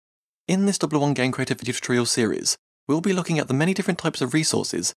In this 001 Game Creator video tutorial series, we'll be looking at the many different types of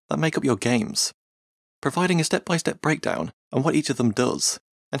resources that make up your games, providing a step-by-step breakdown on what each of them does,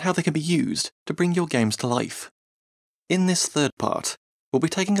 and how they can be used to bring your games to life. In this third part, we'll be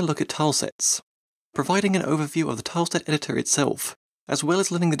taking a look at tilesets, providing an overview of the tileset editor itself, as well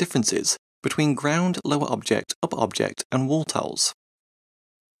as learning the differences between ground, lower object, upper object, and wall tiles.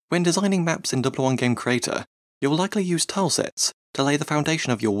 When designing maps in 001 Game Creator, you'll likely use tilesets to lay the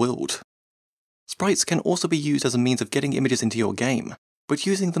foundation of your world. Sprites can also be used as a means of getting images into your game, but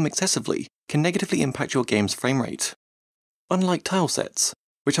using them excessively can negatively impact your game's frame rate. Unlike tilesets,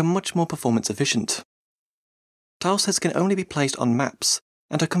 which are much more performance efficient. Tilesets can only be placed on maps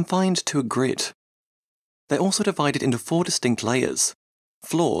and are confined to a grid. They're also divided into 4 distinct layers: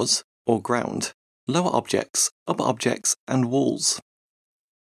 floors, or ground, lower objects, upper objects, and walls.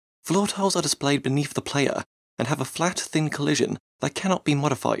 Floor tiles are displayed beneath the player and have a flat, thin collision that cannot be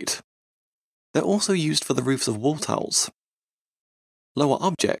modified. They're also used for the roofs of wall tiles. Lower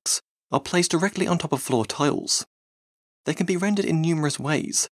objects are placed directly on top of floor tiles. They can be rendered in numerous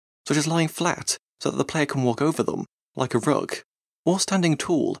ways, such as lying flat so that the player can walk over them, like a rug, or standing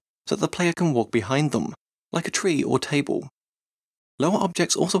tall so that the player can walk behind them, like a tree or table. Lower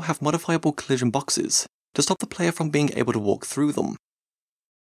objects also have modifiable collision boxes to stop the player from being able to walk through them.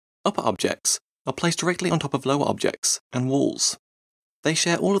 Upper objects are placed directly on top of lower objects and walls. They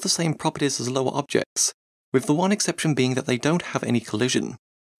share all of the same properties as lower objects, with the one exception being that they don't have any collision.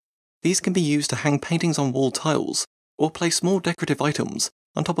 These can be used to hang paintings on wall tiles, or place small decorative items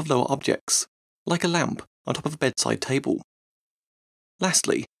on top of lower objects, like a lamp on top of a bedside table.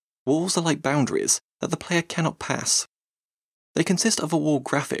 Lastly, walls are like boundaries that the player cannot pass. They consist of a wall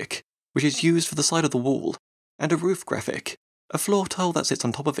graphic, which is used for the side of the wall, and a roof graphic, a floor tile that sits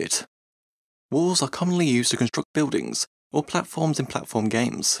on top of it. Walls are commonly used to construct buildings or platforms in platform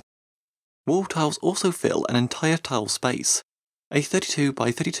games. Wall tiles also fill an entire tile space, a 32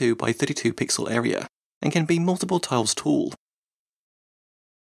 by 32 by 32 pixel area, and can be multiple tiles tall.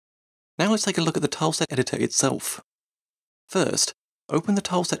 Now let's take a look at the tileset editor itself. First, open the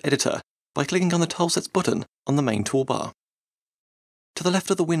tileset editor by clicking on the tilesets button on the main toolbar. To the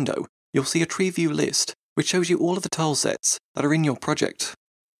left of the window, you'll see a tree view list which shows you all of the tilesets that are in your project.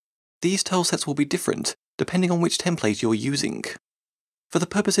 These tilesets will be different depending on which template you're using. For the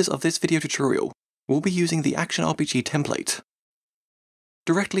purposes of this video tutorial, we'll be using the Action RPG template.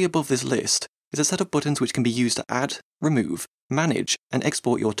 Directly above this list is a set of buttons which can be used to add, remove, manage, and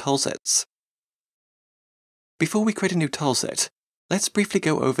export your tilesets. Before we create a new tileset, let's briefly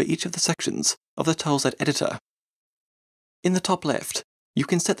go over each of the sections of the tileset editor. In the top left, you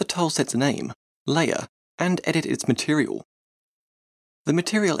can set the tileset's name, layer, and edit its material. The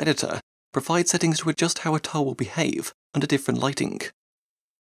material editor provides settings to adjust how a tile will behave under different lighting.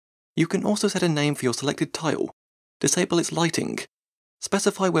 You can also set a name for your selected tile, disable its lighting,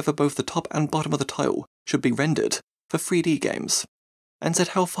 specify whether both the top and bottom of the tile should be rendered for 3D games, and set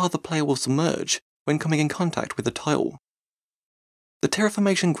how far the player will submerge when coming in contact with the tile. The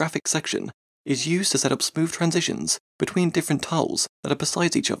Terraformation graphics section is used to set up smooth transitions between different tiles that are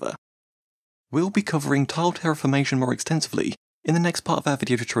beside each other. We'll be covering tile terraformation more extensively in the next part of our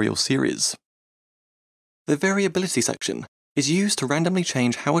video tutorial series. The Variability section is used to randomly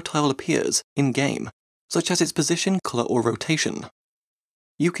change how a tile appears in-game, such as its position, colour, or rotation.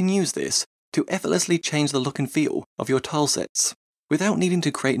 You can use this to effortlessly change the look and feel of your tilesets, without needing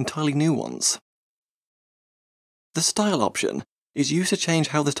to create entirely new ones. The Style option is used to change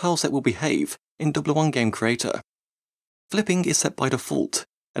how the tileset will behave in 001 Game Creator. Flipping is set by default,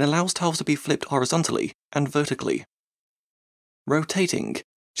 and allows tiles to be flipped horizontally and vertically. Rotating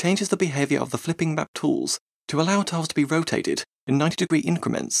changes the behaviour of the flipping map tools to allow tiles to be rotated in 90-degree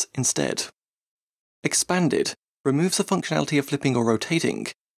increments instead. Expanded removes the functionality of flipping or rotating,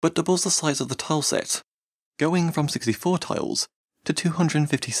 but doubles the size of the tileset, going from 64 tiles to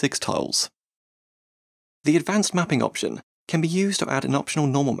 256 tiles. The Advanced Mapping option can be used to add an optional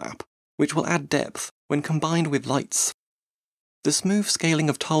normal map, which will add depth when combined with lights. The Smooth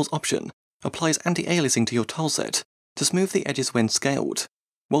Scaling of Tiles option applies anti-aliasing to your tileset to smooth the edges when scaled,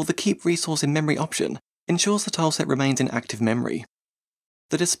 while the Keep Resource in Memory option ensures the tileset remains in active memory.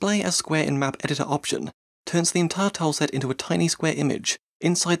 The Display as Square in Map Editor option turns the entire tileset into a tiny square image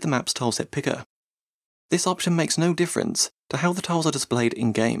inside the map's tileset picker. This option makes no difference to how the tiles are displayed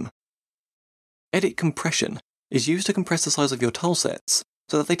in-game. Edit Compression is used to compress the size of your tilesets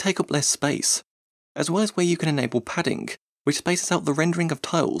so that they take up less space, as well as where you can enable padding, which spaces out the rendering of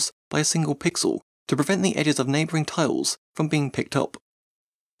tiles by a single pixel to prevent the edges of neighbouring tiles from being picked up.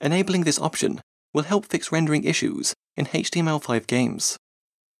 Enabling this option will help fix rendering issues in HTML5 games.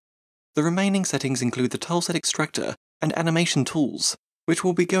 The remaining settings include the tileset extractor and animation tools, which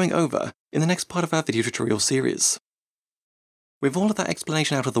we'll be going over in the next part of our video tutorial series. With all of that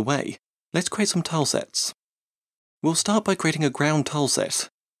explanation out of the way, let's create some tilesets. We'll start by creating a ground tileset.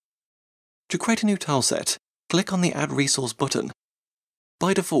 To create a new tileset, click on the Add Resource button.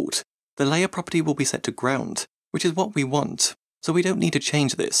 By default, the layer property will be set to ground, which is what we want, so we don't need to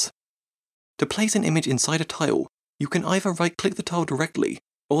change this. To place an image inside a tile, you can either right-click the tile directly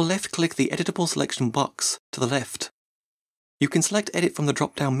or left-click the editable selection box to the left. You can select Edit from the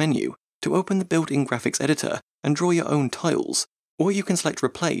drop-down menu to open the built-in graphics editor and draw your own tiles, or you can select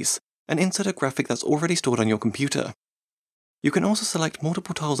Replace and insert a graphic that's already stored on your computer. You can also select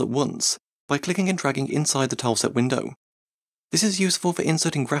multiple tiles at once by clicking and dragging inside the tileset window. This is useful for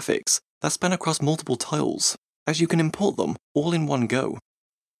inserting graphics that span across multiple tiles, as you can import them all in one go.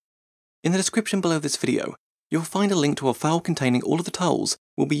 In the description below this video, you'll find a link to a file containing all of the tiles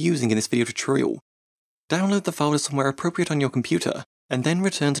we'll be using in this video tutorial. Download the file to somewhere appropriate on your computer, and then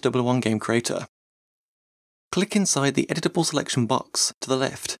return to 001 Game Creator. Click inside the editable selection box to the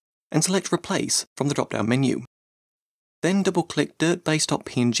left, and select Replace from the drop-down menu. Then double-click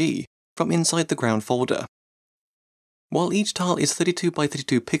dirtbase.png from inside the ground folder. While each tile is 32 by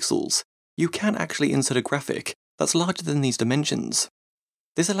 32 pixels, you can actually insert a graphic that's larger than these dimensions.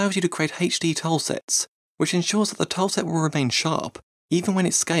 This allows you to create HD tilesets, which ensures that the tileset will remain sharp even when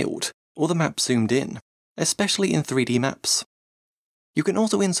it's scaled or the map zoomed in, especially in 3D maps. You can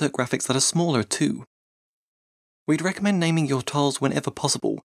also insert graphics that are smaller too. We'd recommend naming your tiles whenever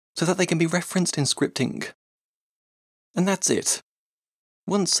possible, so that they can be referenced in scripting. And that's it.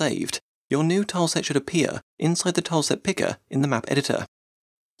 Once saved, your new tileset should appear inside the tileset picker in the map editor.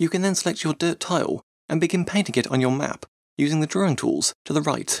 You can then select your dirt tile and begin painting it on your map using the drawing tools to the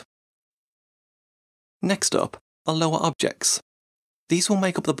right. Next up are lower objects. These will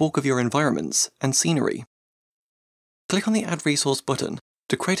make up the bulk of your environments and scenery. Click on the Add Resource button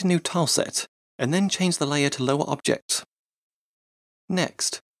to create a new tileset, and then change the layer to Lower Object.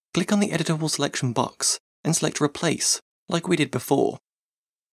 Next, click on the editable selection box and select Replace, like we did before.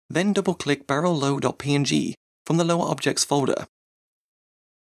 Then double-click barrellow.png from the Lower Objects folder.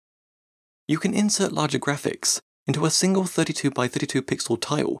 You can insert larger graphics into a single 32 by 32 pixel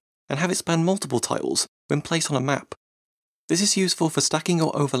tile and have it span multiple tiles when placed on a map. This is useful for stacking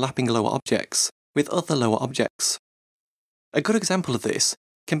or overlapping lower objects with other lower objects. A good example of this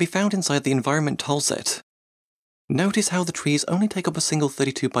can be found inside the environment tileset. Notice how the trees only take up a single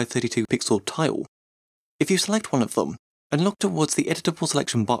 32 by 32 pixel tile. If you select one of them and look towards the editable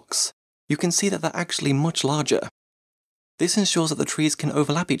selection box, you can see that they're actually much larger. This ensures that the trees can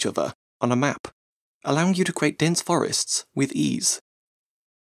overlap each other on a map, allowing you to create dense forests with ease.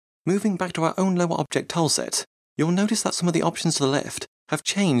 Moving back to our own lower object tileset, you'll notice that some of the options to the left have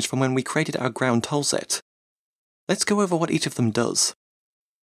changed from when we created our ground tileset. Let's go over what each of them does.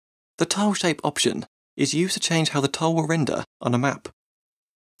 The Tile Shape option is used to change how the tile will render on a map.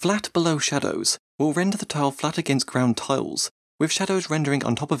 Flat Below Shadows will render the tile flat against ground tiles, with shadows rendering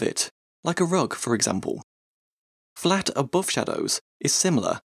on top of it, like a rug for example. Flat Above Shadows is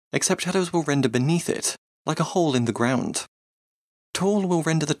similar, except shadows will render beneath it, like a hole in the ground. Tall will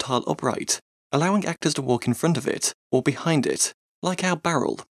render the tile upright, allowing actors to walk in front of it or behind it, like our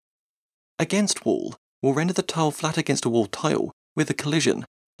barrel. Against Wall will render the tile flat against a wall tile with a collision,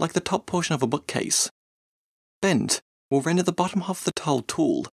 like the top portion of a bookcase. Bent will render the bottom half of the tile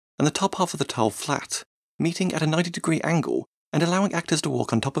tall and the top half of the tile flat, meeting at a 90-degree angle and allowing actors to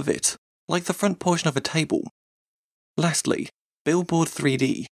walk on top of it, like the front portion of a table. Lastly, Billboard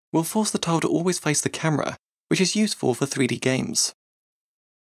 3D will force the tile to always face the camera, which is useful for 3D games.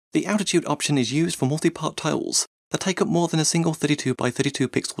 The Altitude option is used for multi-part tiles that take up more than a single 32 by 32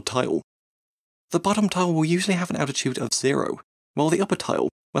 pixel tile. The bottom tile will usually have an altitude of 0, while the upper tile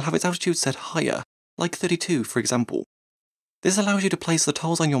will have its altitude set higher, like 32 for example. This allows you to place the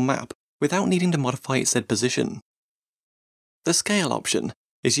tiles on your map without needing to modify its said position. The Scale option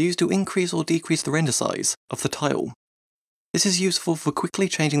is used to increase or decrease the render size of the tile. This is useful for quickly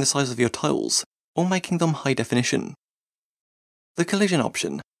changing the size of your tiles, or making them high definition. The Collision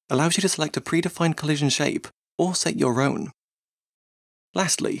option allows you to select a predefined collision shape, or set your own.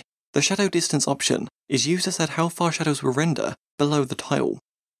 Lastly, the Shadow Distance option is used to set how far shadows will render below the tile.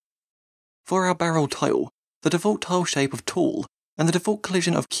 For our barrel tile, the default tile shape of tall and the default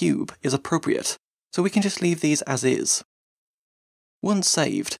collision of cube is appropriate, so we can just leave these as is. Once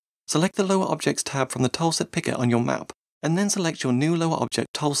saved, select the Lower Objects tab from the tileset picker on your map, and then select your new Lower Object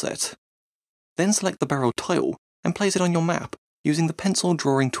tileset. Then select the barrel tile and place it on your map using the pencil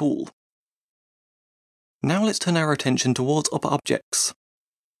drawing tool. Now let's turn our attention towards upper objects.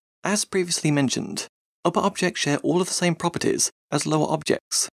 As previously mentioned, upper objects share all of the same properties as lower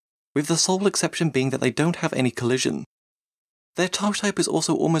objects, with the sole exception being that they don't have any collision. Their tile shape is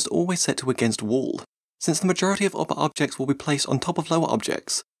also almost always set to against wall, since the majority of upper objects will be placed on top of lower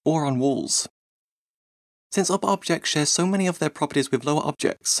objects, or on walls. Since upper objects share so many of their properties with lower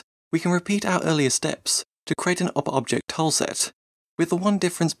objects, we can repeat our earlier steps to create an upper object tile set, with the one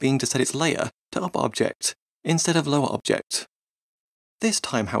difference being to set its layer to upper object instead of lower object. This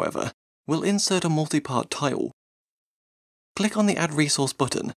time, however, we'll insert a multi-part tile. Click on the Add Resource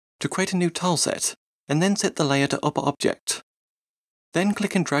button to create a new tile set, and then set the layer to upper object. Then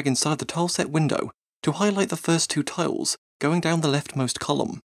click and drag inside the tile set window to highlight the first two tiles going down the leftmost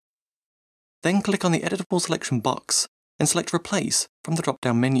column. Then click on the editable selection box and select Replace from the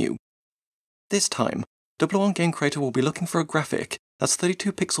drop-down menu. This time, 001 Game Creator will be looking for a graphic that's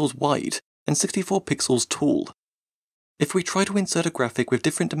 32 pixels wide and 64 pixels tall. If we try to insert a graphic with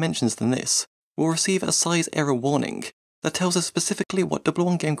different dimensions than this, we'll receive a size error warning that tells us specifically what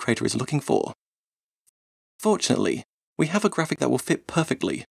 001 Game Creator is looking for. Fortunately, we have a graphic that will fit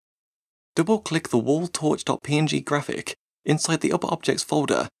perfectly. Double-click the walltorch.png graphic inside the Upper Objects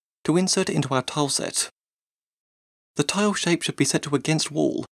folder to insert it into our tile set. The tile shape should be set to against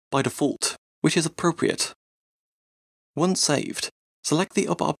wall by default, which is appropriate. Once saved, select the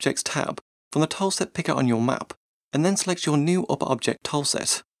Upper Objects tab from the tile set picker on your map, and then select your new Upper Object tile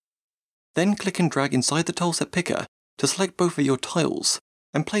set. Then click and drag inside the tile set picker to select both of your tiles,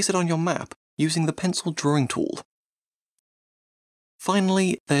 and place it on your map using the pencil drawing tool.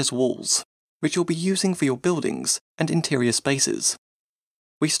 Finally, there's walls, which you'll be using for your buildings and interior spaces.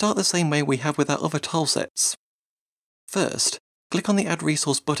 We start the same way we have with our other tile sets. First, click on the Add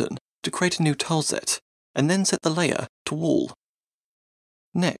Resource button to create a new tile set, and then set the layer to wall.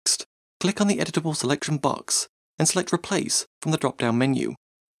 Next, click on the editable selection box and select Replace from the drop-down menu.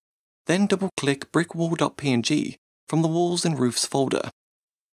 Then double-click brickwall.png from the Walls and Roofs folder.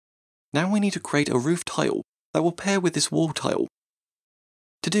 Now we need to create a roof tile that will pair with this wall tile.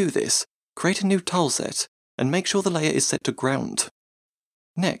 To do this, create a new tile set and make sure the layer is set to ground.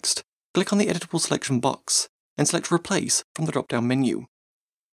 Next, click on the editable selection box and select Replace from the drop-down menu.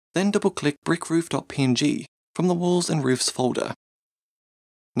 Then double-click brickroof.png from the Walls and Roofs folder.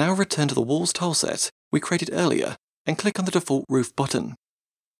 Now return to the Walls tile set we created earlier and click on the default Roof button.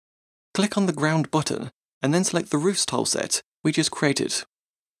 Click on the Ground button and then select the Roofs tile set we just created.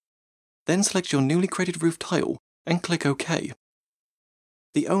 Then select your newly created roof tile and click OK.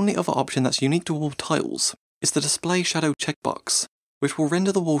 The only other option that's unique to wall tiles is the Display Shadow checkbox, which will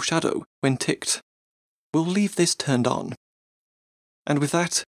render the wall shadow when ticked. We'll leave this turned on. And with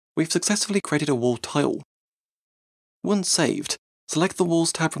that, we've successfully created a wall tile. Once saved, select the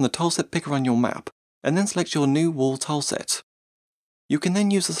Walls tab from the tileset picker on your map, and then select your new wall tile set. You can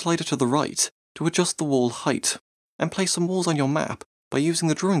then use the slider to the right to adjust the wall height, and place some walls on your map by using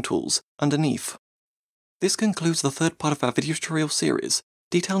the drawing tools underneath. This concludes the third part of our video tutorial series,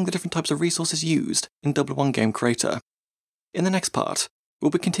 detailing the different types of resources used in 001 Game Creator. In the next part,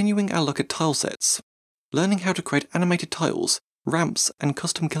 we'll be continuing our look at tile sets, learning how to create animated tiles, ramps, and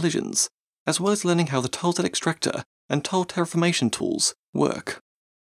custom collisions, as well as learning how the tileset extractor and tile terraformation tools work.